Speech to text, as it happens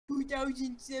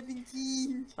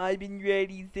2017. I've been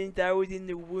ready since I was in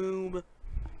the womb.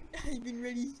 I've been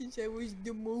ready since I was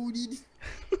demoted.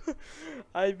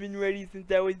 I've been ready since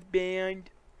I was banned.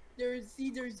 There's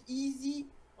easy.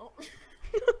 Oh.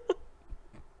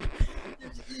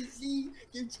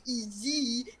 There's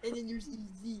easy, and then there's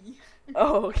easy.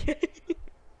 Oh, okay.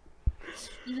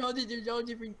 You know that there's all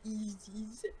different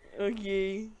easies.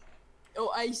 Okay.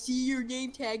 Oh, I see your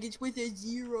name tag. It's with a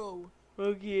 0.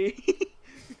 Okay.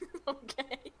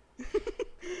 Okay.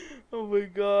 Oh my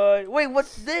god. Wait,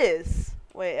 what's this?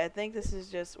 Wait, I think this is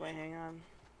just. Wait, hang on.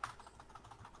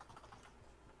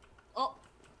 Oh,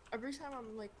 every time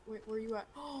I'm like, wait, where are you at?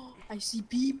 Oh, I see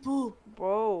people.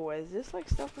 Bro, is this like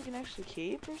stuff we can actually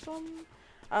keep or something?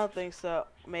 I don't think so.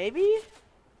 Maybe?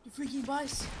 The freaking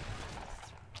bus.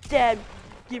 Dad,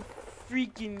 you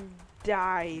freaking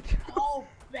died. Oh,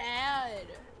 bad.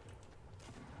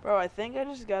 Bro, I think I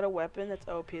just got a weapon that's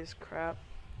OP as crap.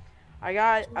 I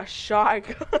got a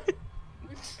shotgun.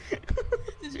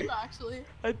 Did you actually?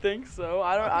 I think so.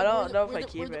 I Okay, don't know if I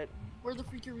keep it. Where the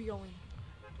freak are we going?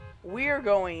 We're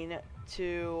going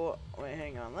to. Wait,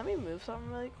 hang on. Let me move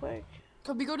something really quick.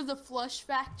 Could we go to the Flush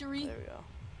Factory? There we go.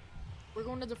 We're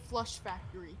going to the Flush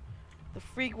Factory. The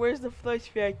freak, where's the Flush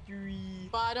Factory?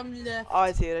 Bottom left. Oh,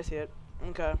 I see it, I see it.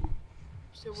 Okay.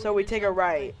 So we take a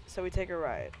right. So we take a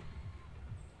right.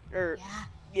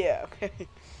 Yeah, okay.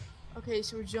 Okay,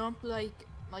 so we jump like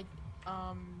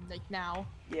now.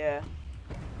 Yeah.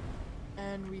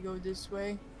 And we go this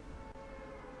way.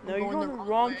 No, you're going the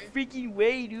wrong freaking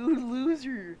way, dude.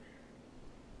 Loser.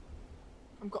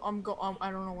 I don't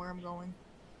know where I'm going.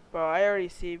 Bro, I already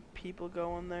see people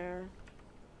going there.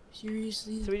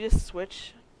 Seriously? So we just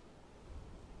switch.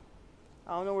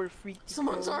 I don't know where the freak.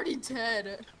 Someone's already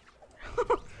dead.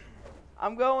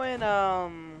 I'm going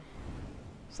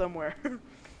somewhere.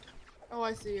 Oh,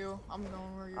 I see you. I'm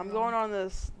going where you're going. I'm going on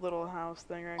this little house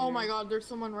thing right here. Oh my god, there's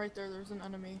someone right there. There's an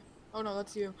enemy. Oh no,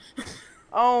 that's you.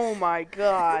 Oh my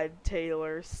god,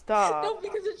 Taylor, stop. No,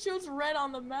 because it shows red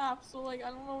on the map, so like I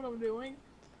don't know what I'm doing.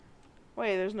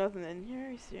 Wait, there's nothing in here.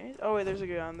 Are you serious? Oh wait, there's a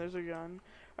gun. There's a gun.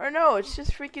 Or no, it's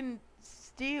just freaking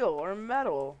steel or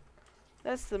metal.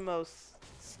 That's the most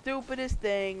stupidest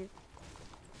thing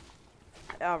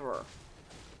ever.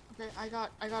 Okay, I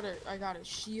got a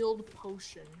shield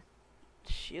potion.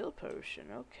 Shield potion,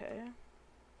 okay.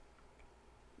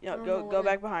 Yeah, go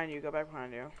back behind you. Go back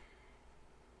behind you.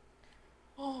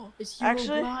 Oh, it's Hero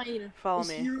Brian. Follow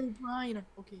me. Hero Brian.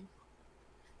 Okay.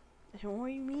 What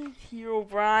do you mean, Hero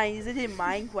Brian? Is it in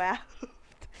Minecraft?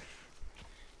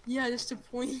 Yeah, that's the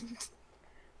point.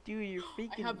 Dude, you're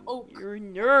freaking. I have oak. You're a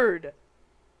nerd.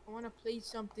 I wanna play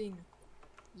something.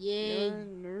 Yay. You're a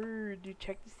nerd. Dude,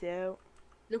 check this out.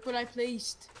 Look what I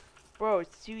placed. Bro,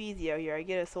 it's too easy out here. I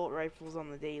get assault rifles on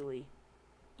the daily.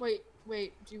 Wait.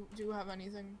 Do you have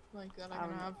anything like that I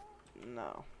can have?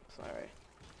 No, sorry.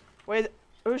 Wait,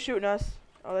 who's shooting us?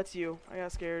 Oh, that's you. I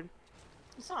got scared.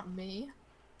 It's not me.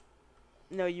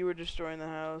 No, you were destroying the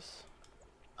house.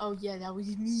 Oh yeah, that was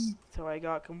me. So I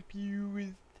got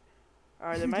confused.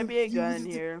 Alright, there might be a gun in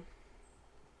here.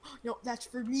 No, that's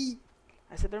for me.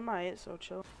 I said there might, so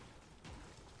chill.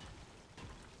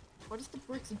 What is the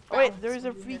bricks? Oh wait, there's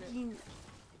a freaking.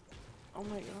 Oh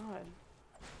my god.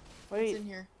 Wait. What's in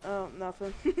here? Oh,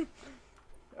 nothing.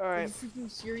 Alright. Are you freaking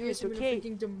serious? Dude, I'm okay.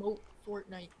 gonna freaking demote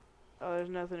Fortnite. Oh, there's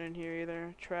nothing in here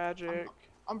either. Tragic.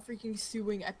 I'm freaking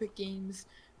suing Epic Games.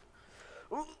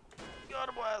 Ooh, got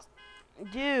a blast.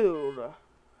 Dude.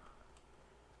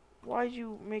 Why'd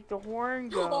you make the horn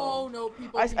go? Oh no,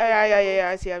 people. I see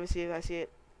it.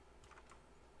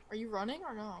 Are you running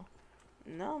or no?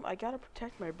 No, I gotta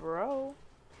protect my bro.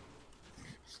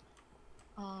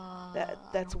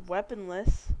 That's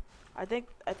weaponless. I think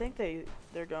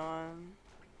they're gone.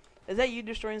 Is that you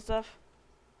destroying stuff?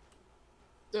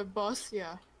 The bus,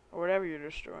 yeah. Or whatever you're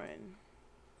destroying.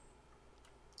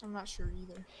 I'm not sure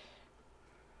either.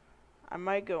 I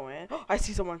might go in. I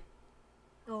see someone.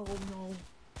 Oh no.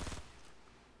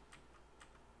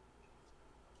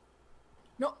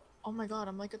 No. Oh my god,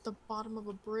 I'm like at the bottom of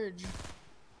a bridge.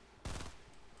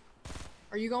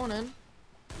 Are you going in?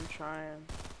 I'm trying.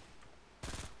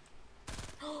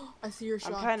 I see your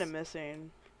shots. I'm kind of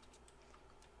missing.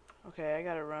 Okay, I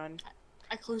gotta run.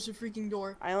 I closed the freaking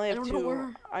door. I only have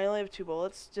two. I only have 2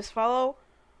 bullets. Just follow.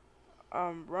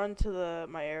 Run to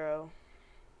my arrow.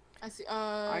 I see.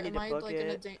 I need to book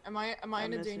it. Am I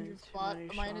in a dangerous spot?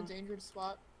 Am I in a dangerous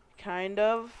spot? Kind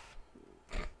of.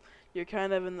 You're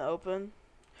kind of in the open.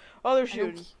 Oh, they're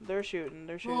shooting. They're shooting.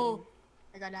 They're shooting. Oh,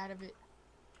 I got out of it.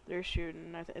 They're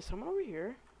shooting. Is someone over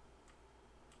here?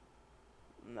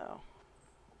 No.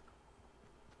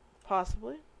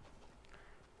 Possibly.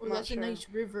 Oh, I'm not that's a sure. nice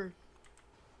river.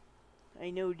 I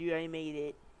know, dude. I made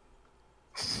it.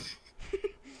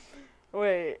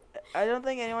 Wait, I don't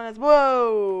think anyone has.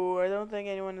 Whoa! I don't think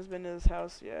anyone has been to this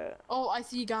house yet. Oh, I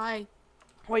see a guy.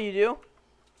 What you do?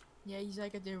 Yeah, he's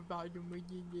like at the bottom.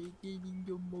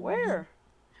 Where?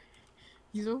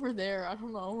 He's over there. I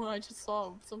don't know. I just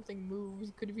saw something move.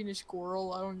 It could have been a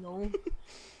squirrel. I don't know.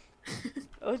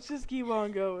 Let's just keep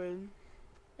on going.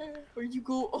 Where'd you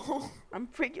go? Oh, I'm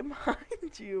freaking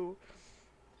behind you.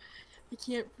 I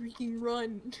can't freaking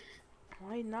run.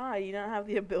 Why not? You don't have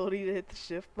the ability to hit the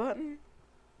shift button?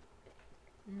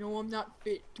 No, I'm not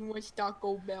fit. Too much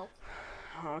Taco Bell.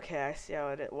 Okay, I see how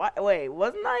it is. What? Wait,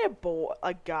 wasn't I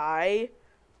a guy?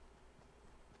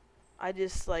 I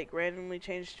just like randomly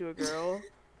changed to a girl.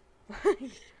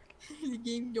 The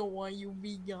game don't want you,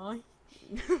 big guy.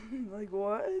 Like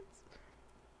what?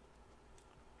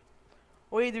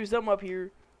 Wait, there's something up here.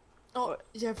 Oh, What?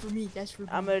 is that for me? That's for me.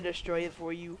 I'm gonna destroy it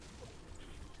for you.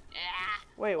 Ah.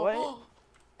 Wait, what? Oh,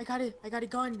 I got it. I got a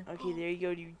gun. Okay, there you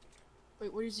go, dude.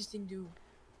 Wait, what does this thing do?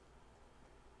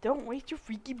 Don't waste your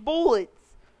freaking bullets.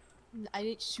 I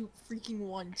didn't shoot freaking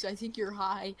once. I think you're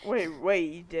high.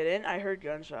 Wait, you didn't? I heard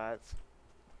gunshots.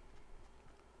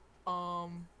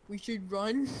 We should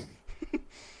run.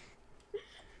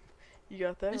 You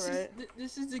got that This right? is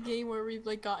this is the game where we've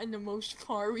like gotten the most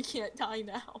far. We can't die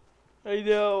now. I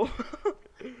know.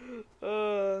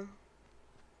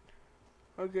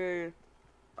 Okay.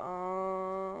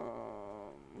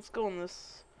 Let's go in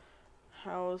this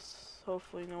house.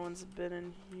 Hopefully no one's been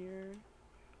in here.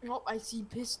 Oh, I see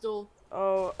pistol.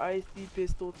 Oh, I see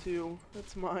pistol too.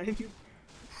 That's mine.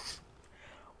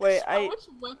 Wait, How much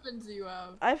weapons do you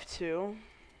have? I have 2.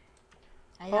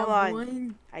 I Hold have on.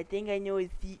 one. I think I know a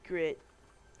secret.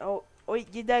 Oh,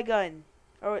 wait, get that gun.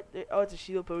 Oh, it's a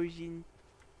shield potion.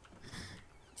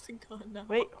 It's a gun now.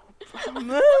 Wait,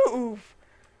 move!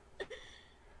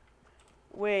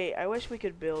 Wait, I wish we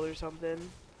could build or something.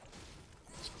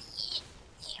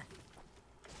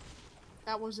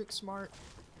 That wasn't smart.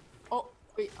 Oh,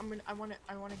 wait, I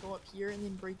wanna go up here and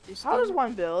then break this How does thing.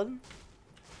 one build?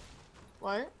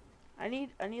 What? I need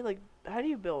like, how do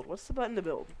you build? What's the button to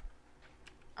build?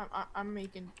 I'm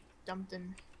making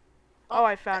something. Oh,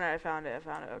 I found it.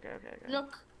 Okay.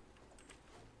 Look.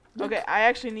 Okay, I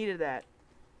actually needed that.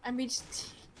 I made.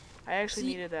 I actually See?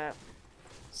 needed that.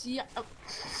 See,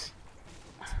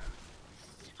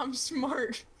 I'm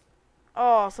smart.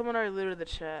 Oh, someone already looted the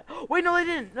chat. Wait, no, they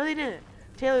didn't. No, they didn't.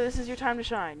 Taylor, this is your time to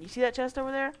shine. You see that chest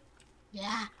over there?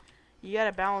 Yeah. You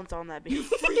gotta balance on that, baby. You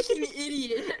freaking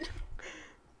idiot.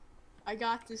 I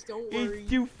got this. Don't worry. It's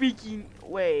too freaking.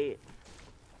 Wait,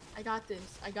 I got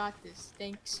this. I got this.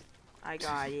 Thanks. I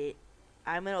got it.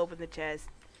 I'm gonna open the chest.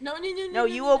 No. No,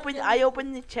 you open. no. I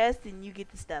open the chest and you get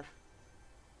the stuff.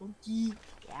 Okay.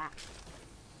 Yeah.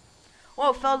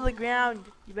 Oh, it fell to the ground.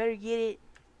 You better get it.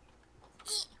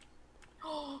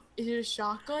 Is it a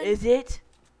shotgun? Is it?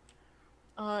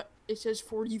 It says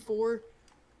 44.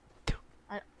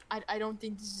 I don't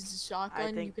think this is a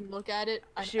shotgun. think- You can look at it.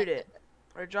 Shoot it.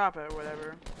 Or drop it or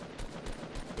whatever.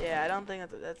 Yeah, I don't think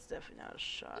that's definitely not a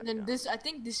shotgun. And then this, I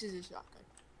think this is a shotgun.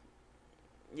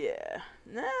 Yeah.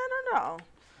 Nah, I don't know.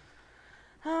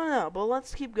 I don't know, but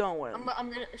let's keep going. I'm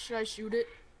gonna. Should I shoot it?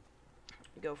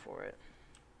 Go for it.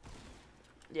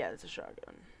 Yeah, it's a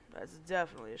shotgun. That's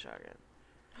definitely a shotgun.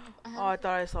 Oh, I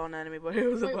thought I saw an enemy, but it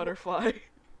was a Wait, butterfly.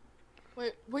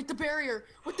 Wait, the barrier.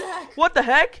 What the heck? What the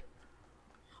heck?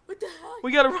 What the heck?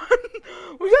 We gotta run.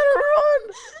 We gotta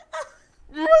run.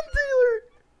 Run, Taylor.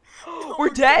 No, We're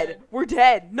dead. We're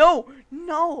dead. No.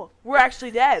 We're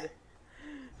actually dead.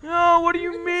 No, what do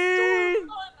you mean?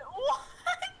 What?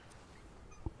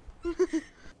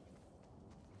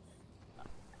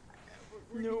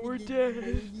 No, we're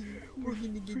dead. We're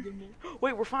gonna get them all.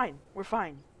 Wait, we're fine. We're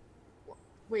fine.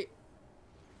 Wait.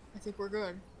 I think we're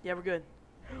good. Yeah, we're good.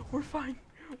 We're fine.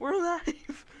 We're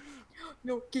alive.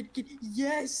 No, get.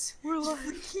 Yes. We're alive.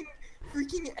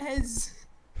 Freaking Ez.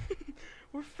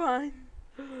 We're fine.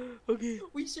 Okay.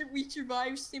 We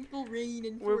survived simple rain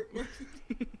in We're-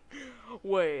 Fortnite.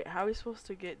 Wait, how are we supposed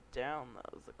to get down?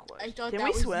 That was the question. I thought Can that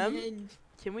we was swim? the end.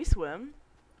 Can we swim?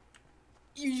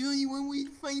 Usually when we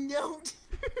find out.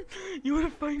 You wanna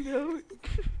find out?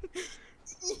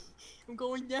 I'm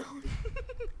going down.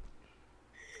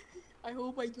 I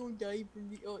hope I don't die from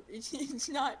the. Oh, it's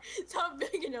not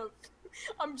big enough.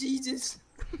 I'm Jesus.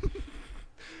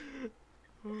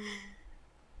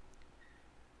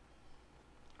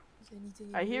 Is anything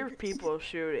in I hear here? people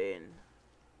shooting.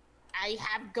 I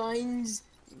have guns.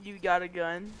 You got a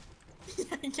gun?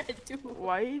 I got two.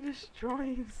 Why are you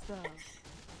destroying stuff?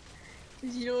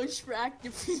 Cause you know distract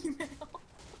the female.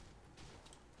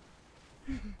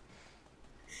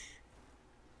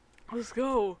 Let's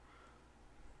go.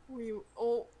 Wait,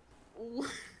 oh.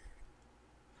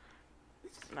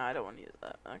 Nah, I don't want to use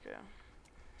that. Okay.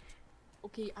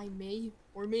 Okay, I may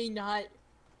or may not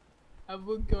have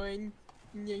a gun.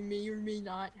 And I may or may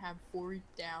not have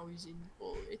 4,000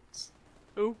 bullets.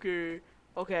 Okay.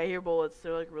 Okay, I hear bullets.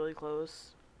 They're like really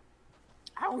close.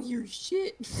 I don't hear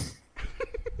shit.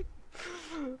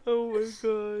 Oh my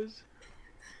gosh.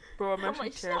 Bro, I'm Have actually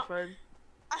my terrified.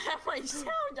 I have my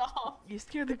sound off. You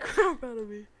scared the crap out of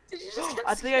me. Did you just get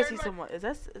I think I scared see by- someone. Is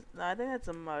that? No, I think that's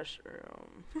a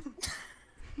mushroom.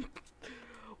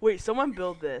 Wait, someone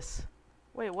build this.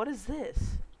 Wait, what is this?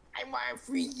 I might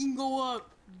freaking go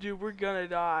up. Dude, we're gonna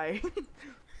die.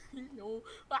 No.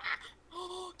 Ah.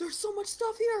 Oh, there's so much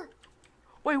stuff here.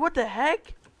 Wait, what the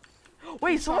heck?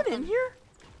 Wait, There's someone in shotgun. here?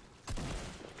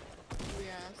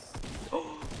 Yes.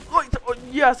 Oh,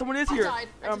 yeah, someone is I here. died.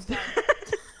 I just died.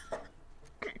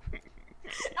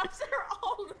 After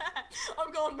all that,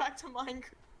 I'm going back to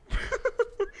Minecraft.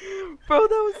 Bro,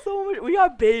 that was so much. We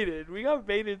got baited. We got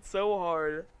baited so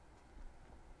hard.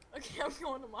 Okay, I'm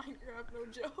going to Minecraft, no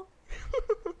joke.